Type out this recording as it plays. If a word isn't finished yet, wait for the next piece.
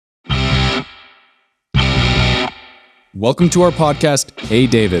Welcome to our podcast, Hey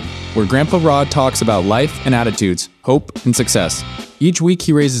David, where Grandpa Rod talks about life and attitudes, hope and success. Each week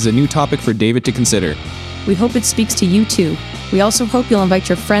he raises a new topic for David to consider. We hope it speaks to you too. We also hope you'll invite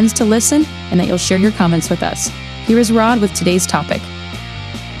your friends to listen and that you'll share your comments with us. Here is Rod with today's topic.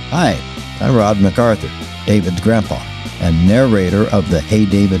 Hi, I'm Rod MacArthur, David's grandpa and narrator of the Hey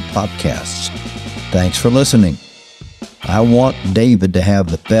David podcasts. Thanks for listening. I want David to have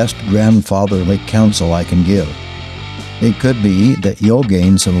the best grandfatherly counsel I can give. It could be that you'll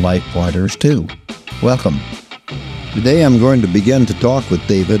gain some light pointers too. Welcome. Today I'm going to begin to talk with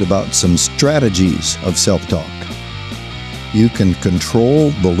David about some strategies of self-talk. You can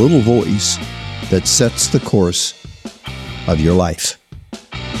control the little voice that sets the course of your life.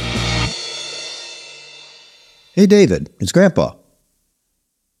 Hey David, it's Grandpa.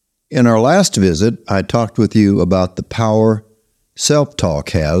 In our last visit, I talked with you about the power self-talk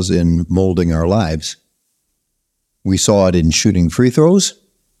has in molding our lives. We saw it in shooting free throws.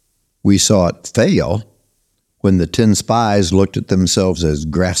 We saw it fail when the 10 spies looked at themselves as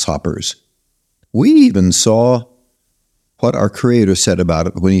grasshoppers. We even saw what our Creator said about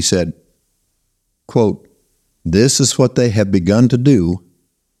it when He said, quote, "This is what they have begun to do,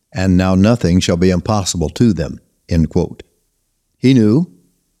 and now nothing shall be impossible to them," end quote. He knew.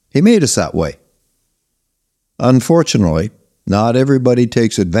 He made us that way. Unfortunately, not everybody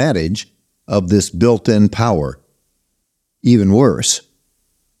takes advantage of this built-in power. Even worse,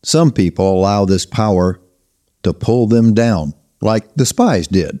 some people allow this power to pull them down, like the spies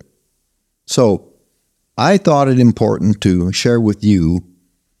did. So, I thought it important to share with you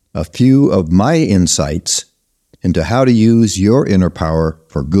a few of my insights into how to use your inner power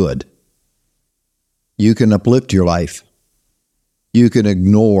for good. You can uplift your life. You can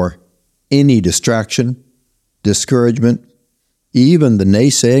ignore any distraction, discouragement, even the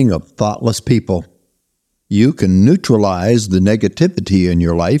naysaying of thoughtless people. You can neutralize the negativity in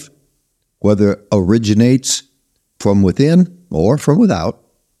your life, whether it originates from within or from without,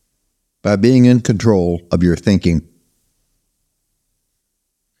 by being in control of your thinking.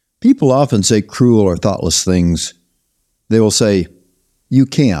 People often say cruel or thoughtless things. They will say, "You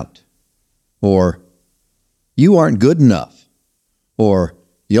can't," or "You aren't good enough," or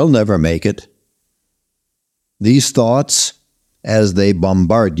 "You'll never make it." These thoughts, as they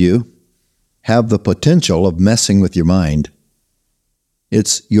bombard you, have the potential of messing with your mind.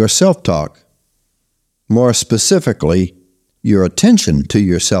 It's your self-talk, more specifically, your attention to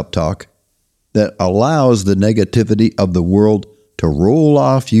your self-talk, that allows the negativity of the world to roll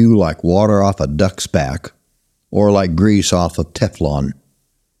off you like water off a duck's back, or like grease off of Teflon.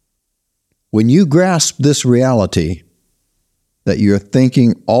 When you grasp this reality, that your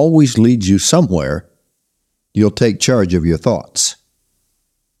thinking always leads you somewhere, you'll take charge of your thoughts.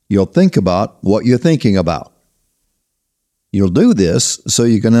 You'll think about what you're thinking about. You'll do this so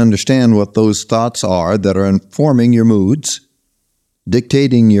you can understand what those thoughts are that are informing your moods,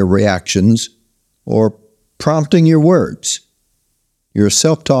 dictating your reactions, or prompting your words. Your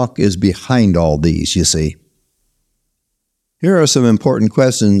self-talk is behind all these, you see. Here are some important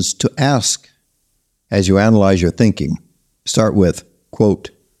questions to ask as you analyze your thinking. Start with,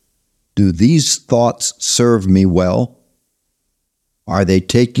 quote, "Do these thoughts serve me well? Are they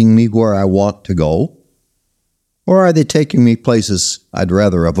taking me where I want to go? Or are they taking me places I'd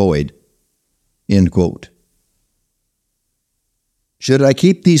rather avoid?" End quote. Should I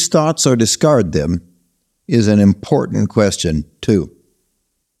keep these thoughts or discard them is an important question, too.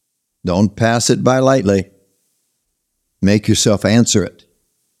 Don't pass it by lightly. Make yourself answer it.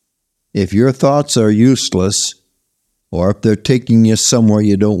 If your thoughts are useless, or if they're taking you somewhere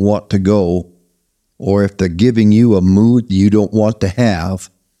you don't want to go, or if they're giving you a mood you don't want to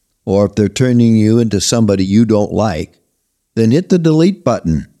have, or if they're turning you into somebody you don't like, then hit the delete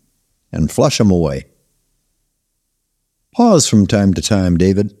button and flush them away. Pause from time to time,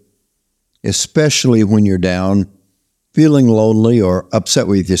 David, especially when you're down, feeling lonely or upset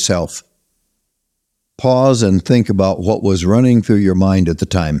with yourself. Pause and think about what was running through your mind at the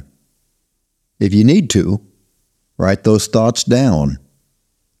time. If you need to, write those thoughts down.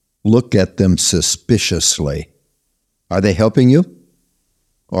 Look at them suspiciously. Are they helping you?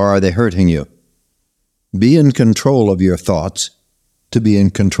 Or are they hurting you? Be in control of your thoughts to be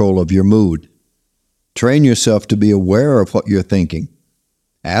in control of your mood. Train yourself to be aware of what you're thinking.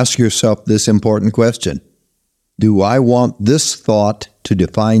 Ask yourself this important question. Do I want this thought to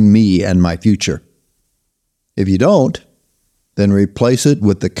define me and my future? If you don't, then replace it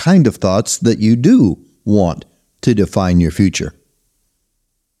with the kind of thoughts that you do want to define your future.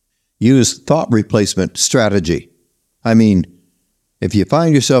 Use thought replacement strategy. I mean, if you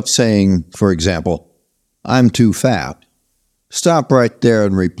find yourself saying, for example, I'm too fat, stop right there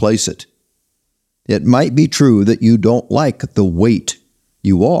and replace it. It might be true that you don't like the weight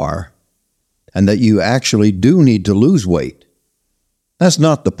you are, and that you actually do need to lose weight. That's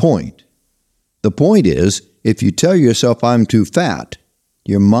not the point. The point is, if you tell yourself I'm too fat,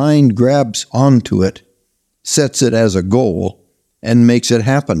 your mind grabs onto it, sets it as a goal, and makes it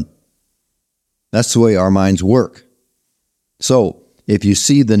happen. That's the way our minds work. So, if you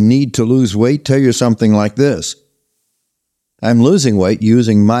see the need to lose weight, tell yourself something like this: I'm losing weight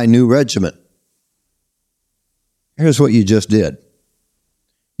using my new regimen. Here's what you just did.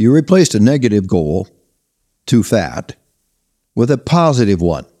 You replaced a negative goal, too fat, with a positive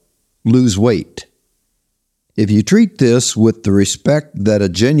one, lose weight. If you treat this with the respect that a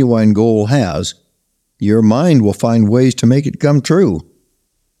genuine goal has, your mind will find ways to make it come true.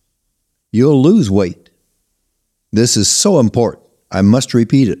 You'll lose weight. This is so important. I must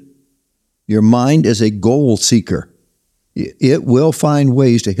repeat it. Your mind is a goal seeker. It will find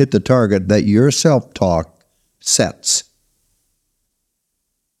ways to hit the target that your self-talk sets.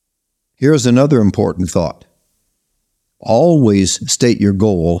 Here's another important thought. Always state your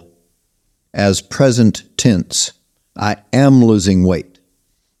goal as present tense. I am losing weight.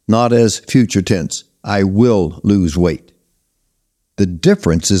 Not as future tense. I will lose weight. The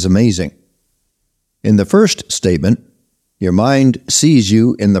difference is amazing. In the first statement, your mind sees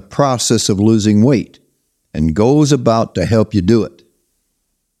you in the process of losing weight and goes about to help you do it.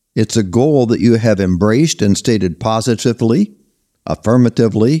 It's a goal that you have embraced and stated positively,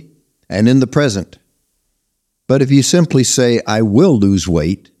 affirmatively, and in the present. But if you simply say, I will lose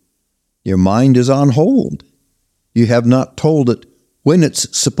weight, your mind is on hold. You have not told it when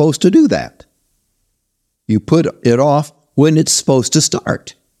it's supposed to do that. You put it off when it's supposed to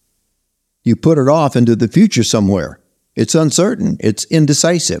start. You put it off into the future somewhere. It's uncertain, it's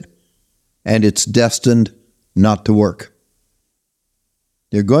indecisive, and it's destined not to work.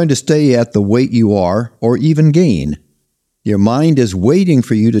 You're going to stay at the weight you are, or even gain. Your mind is waiting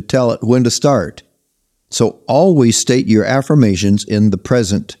for you to tell it when to start. So always state your affirmations in the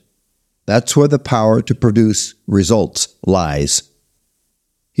present. That's where the power to produce results lies.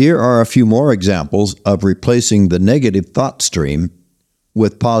 Here are a few more examples of replacing the negative thought stream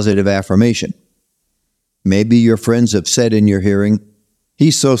with positive affirmation. Maybe your friends have said in your hearing,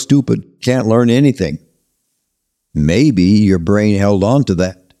 he's so stupid, can't learn anything. Maybe your brain held on to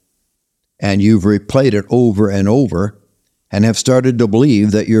that, and you've replayed it over and over and have started to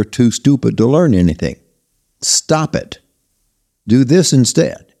believe that you're too stupid to learn anything. Stop it. Do this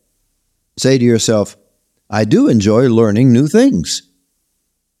instead. Say to yourself, I do enjoy learning new things.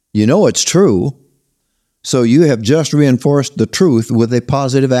 You know it's true, so you have just reinforced the truth with a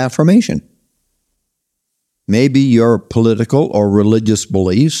positive affirmation. Maybe your political or religious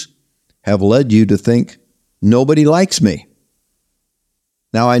beliefs have led you to think, nobody likes me.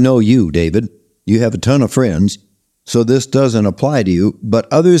 Now I know you, David. You have a ton of friends, so this doesn't apply to you,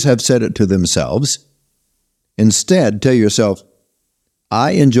 but others have said it to themselves. Instead, tell yourself,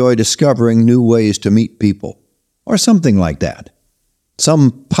 I enjoy discovering new ways to meet people, or something like that.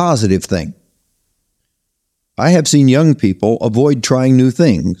 Some positive thing. I have seen young people avoid trying new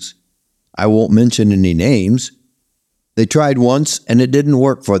things. I won't mention any names. They tried once and it didn't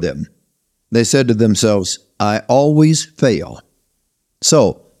work for them. They said to themselves, I always fail.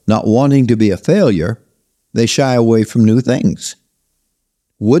 So, not wanting to be a failure, they shy away from new things.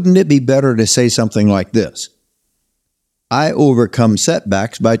 Wouldn't it be better to say something like this? I overcome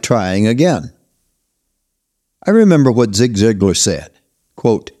setbacks by trying again. I remember what Zig Ziglar said,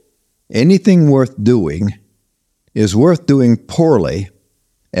 quote, anything worth doing is worth doing poorly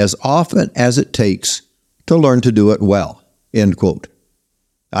as often as it takes to learn to do it well, end quote.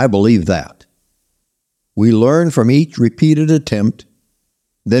 I believe that. We learn from each repeated attempt,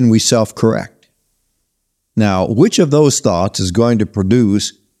 then we self-correct. Now, which of those thoughts is going to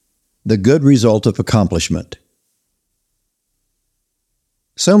produce the good result of accomplishment?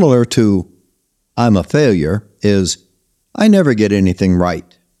 Similar to, I'm a failure, is, I never get anything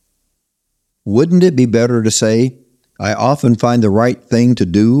right. Wouldn't it be better to say, I often find the right thing to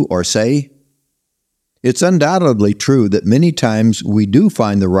do or say? It's undoubtedly true that many times we do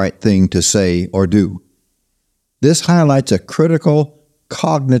find the right thing to say or do. This highlights a critical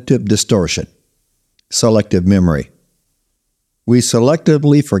cognitive distortion, selective memory. We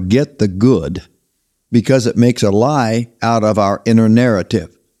selectively forget the good because it makes a lie out of our inner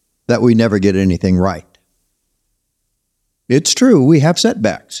narrative that we never get anything right. It's true we have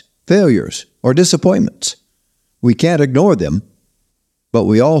setbacks, failures, or disappointments. We can't ignore them, but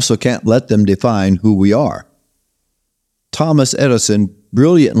we also can't let them define who we are. Thomas Edison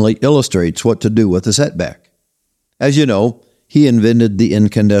brilliantly illustrates what to do with a setback. As you know, he invented the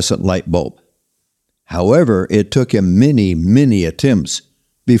incandescent light bulb. However, it took him many, many attempts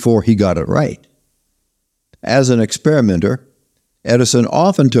before he got it right. As an experimenter, Edison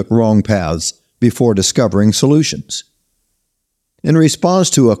often took wrong paths before discovering solutions. In response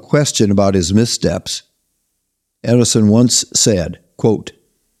to a question about his missteps, Edison once said, quote,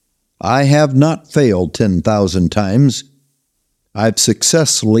 "I have not failed 10,000 times. I've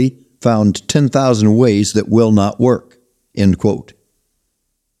successfully found 10,000 ways that will not work," end quote.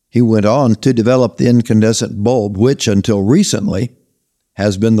 He went on to develop the incandescent bulb, which until recently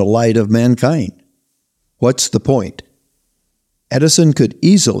has been the light of mankind. What's the point? Edison could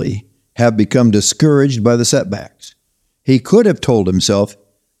easily have become discouraged by the setbacks. He could have told himself,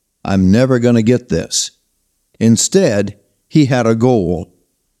 "I'm never going to get this." Instead, he had a goal,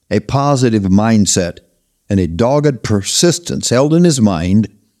 a positive mindset, and a dogged persistence held in his mind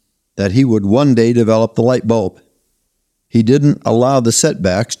that he would one day develop the light bulb. He didn't allow the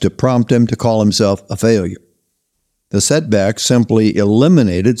setbacks to prompt him to call himself a failure. The setbacks simply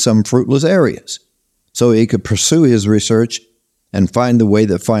eliminated some fruitless areas, so he could pursue his research and find the way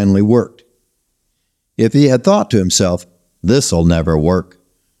that finally worked. If he had thought to himself, "This'll never work,"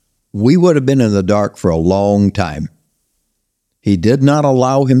 we would have been in the dark for a long time. He did not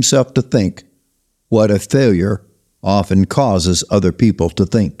allow himself to think what a failure often causes other people to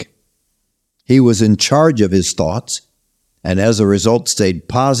think. He was in charge of his thoughts, and as a result stayed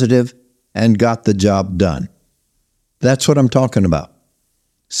positive and got the job done. That's what I'm talking about.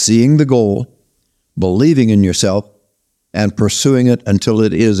 Seeing the goal, believing in yourself, and pursuing it until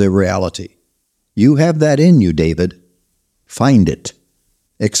it is a reality. You have that in you, David. Find it.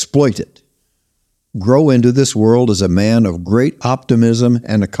 Exploit it. Grow into this world as a man of great optimism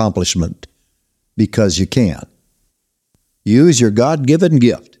and accomplishment, because you can. Use your God-given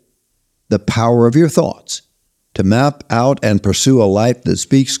gift, the power of your thoughts, to map out and pursue a life that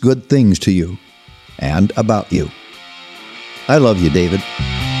speaks good things to you and about you. I love you, David.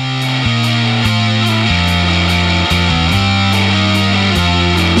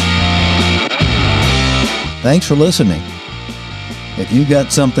 Thanks for listening. If you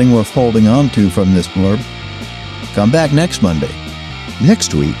got something worth holding on to from this blurb, come back next Monday.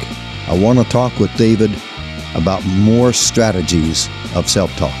 Next week, I want to talk with David about more strategies of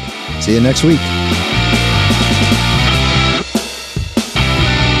self-talk. See you next week.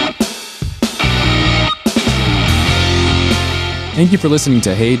 Thank you for listening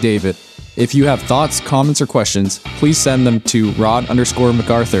to Hey David. If you have thoughts, comments, or questions, please send them to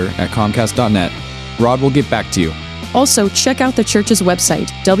rod_MacArthur@comcast.net. Rod will get back to you. Also, check out the church's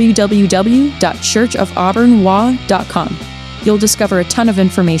website, www.churchofauburnois.com. You'll discover a ton of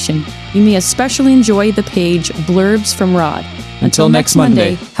information. You may especially enjoy the page Blurbs from Rod. Until next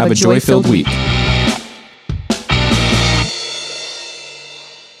Monday, have a joy-filled week.